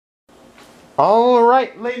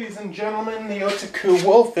Alright, ladies and gentlemen, the Otaku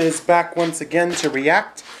Wolf is back once again to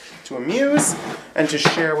react, to amuse, and to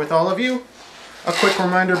share with all of you. A quick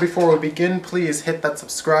reminder before we begin, please hit that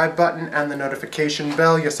subscribe button and the notification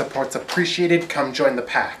bell. Your support's appreciated. Come join the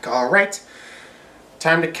pack. Alright,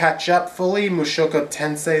 time to catch up fully. Mushoku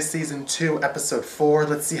Tensei Season 2, Episode 4.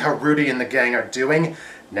 Let's see how Rudy and the gang are doing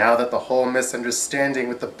now that the whole misunderstanding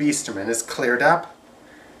with the Beasterman is cleared up.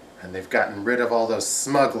 And they've gotten rid of all those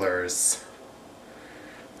smugglers.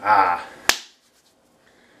 Ah.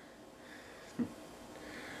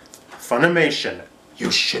 Funimation, you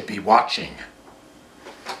should be watching.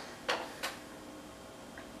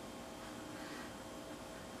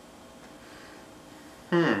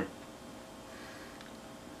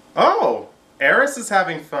 Oh, Eris is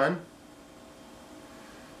having fun.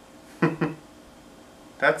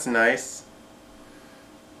 That's nice.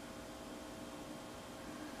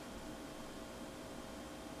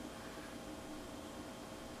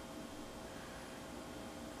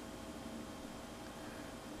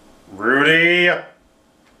 Rudy!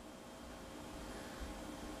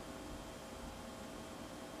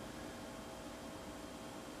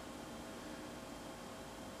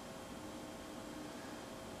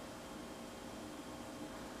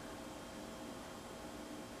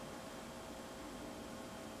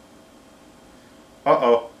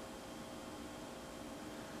 Uh-oh.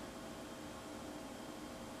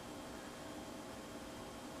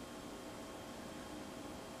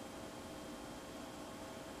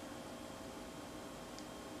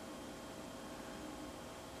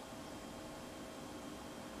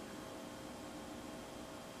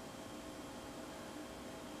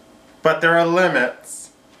 But there are limits.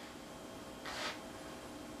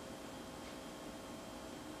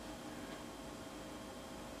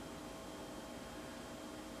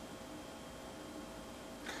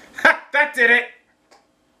 Ha! That did it!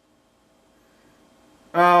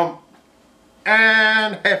 And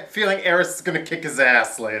I have a feeling Eris is gonna kick his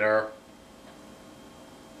ass later.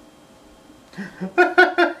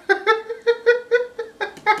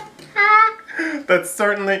 That's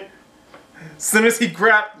certainly... As soon as he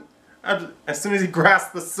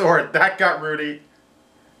grasped the sword, that got Rudy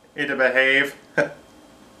to behave.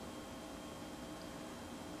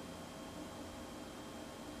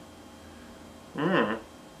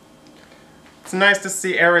 It's nice to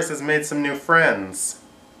see Eris has made some new friends.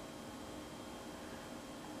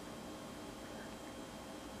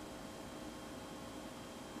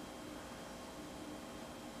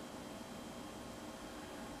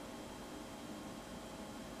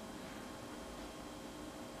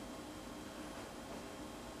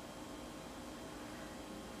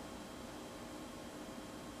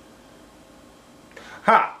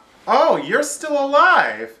 Ha! Oh, you're still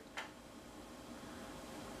alive!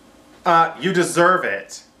 You deserve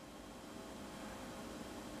it.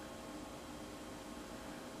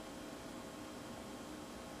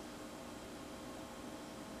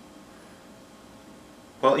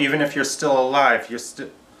 Well, even if you're still alive, you're still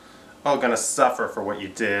gonna suffer for what you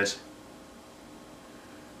did.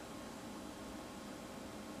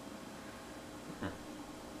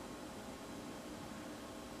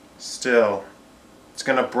 Still, it's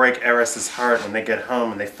gonna break Eris's heart when they get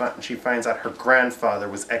home and she finds out her grandfather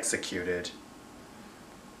was executed.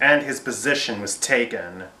 And his position was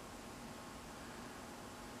taken.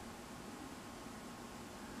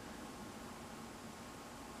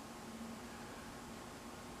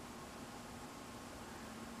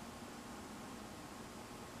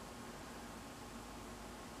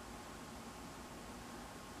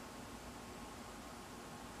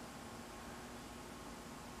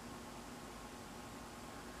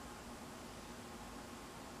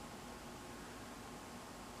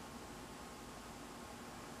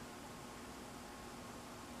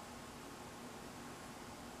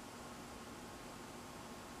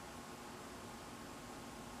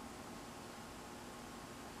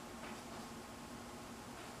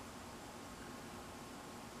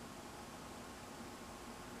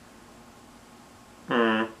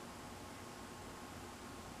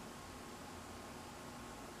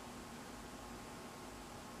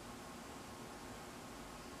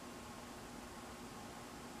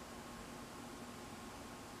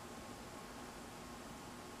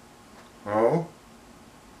 Oh?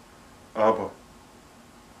 Oh boy.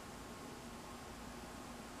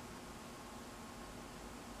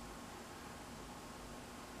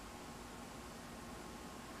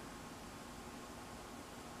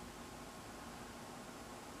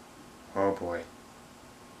 Oh boy.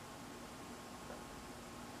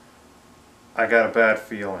 I got a bad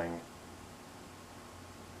feeling.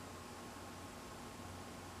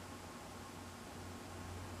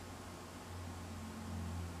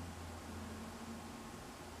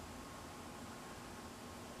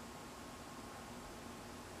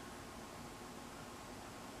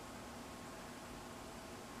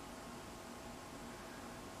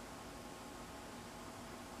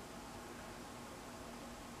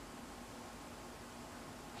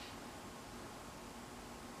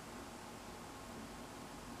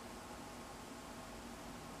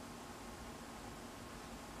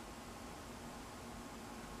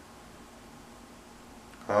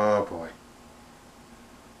 boy.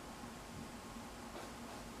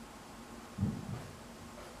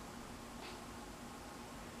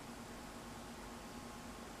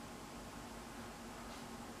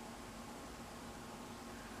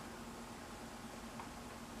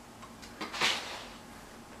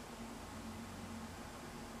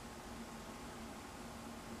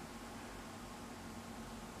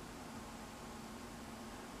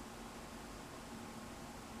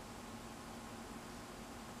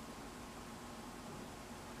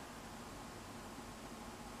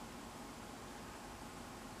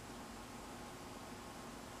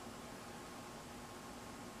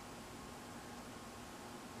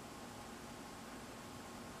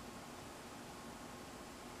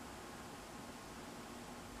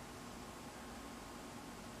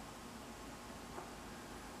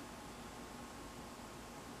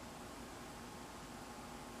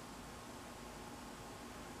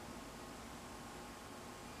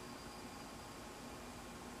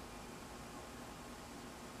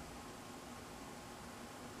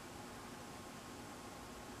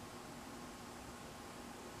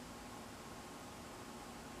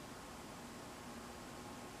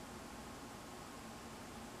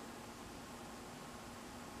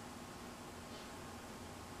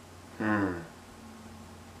 Hmm.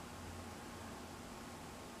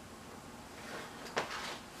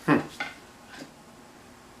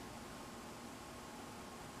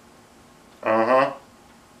 Uh-huh.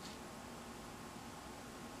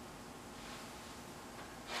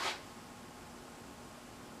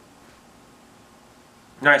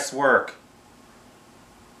 Nice work.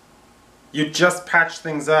 You just patched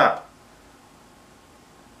things up.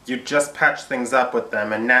 You just patched things up with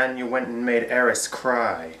them, and now you went and made Eris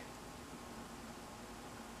cry.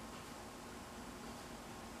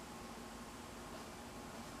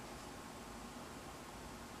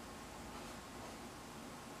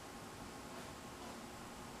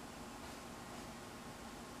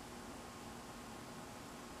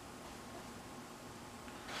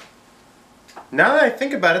 Now that I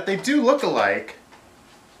think about it, they do look alike.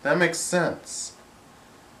 That makes sense.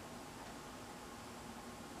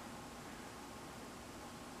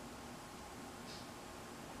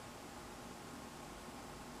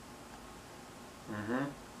 Mm-hmm.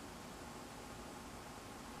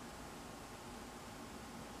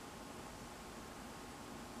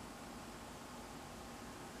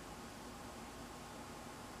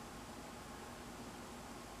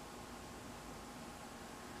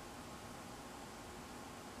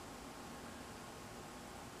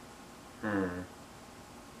 Hmm.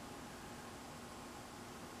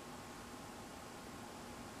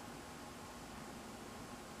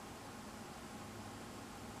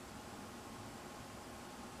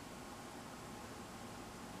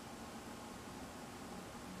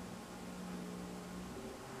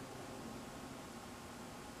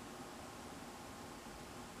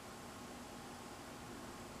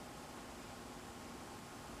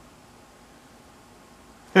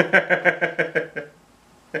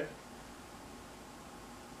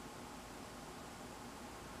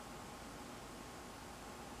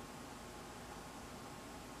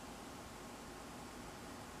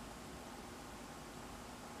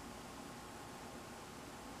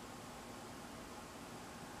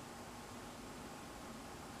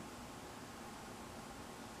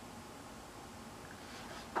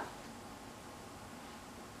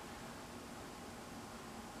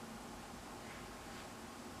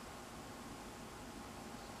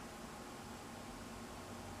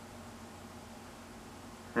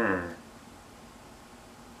 Hmm.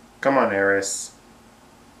 Come on, Eris.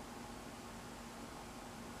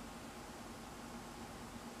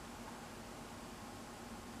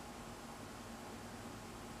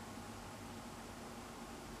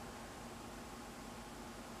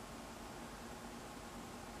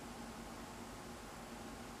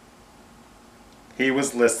 He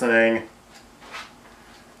was listening.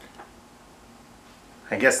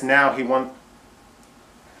 I guess now he wants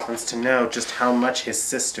to know just how much his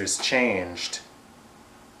sister's changed.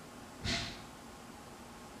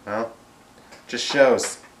 Well, just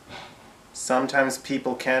shows. Sometimes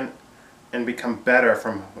people can and become better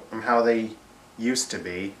from how they used to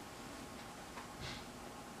be.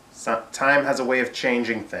 Time has a way of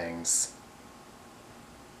changing things.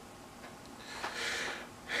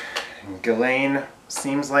 And Ghislaine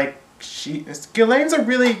seems like Ghislaine's a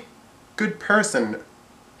really good person.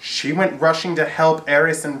 She went rushing to help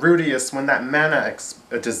Eris and Rudius when that mana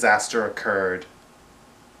disaster occurred.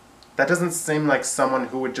 That doesn't seem like someone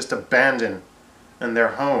who would just abandon their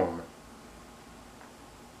home.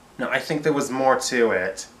 No, I think there was more to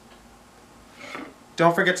it.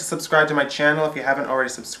 Don't forget to subscribe to my channel if you haven't already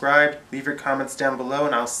subscribed. Leave your comments down below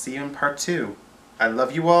and I'll see you in part 2. I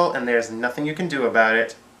love you all and there's nothing you can do about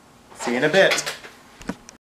it. See you in a bit.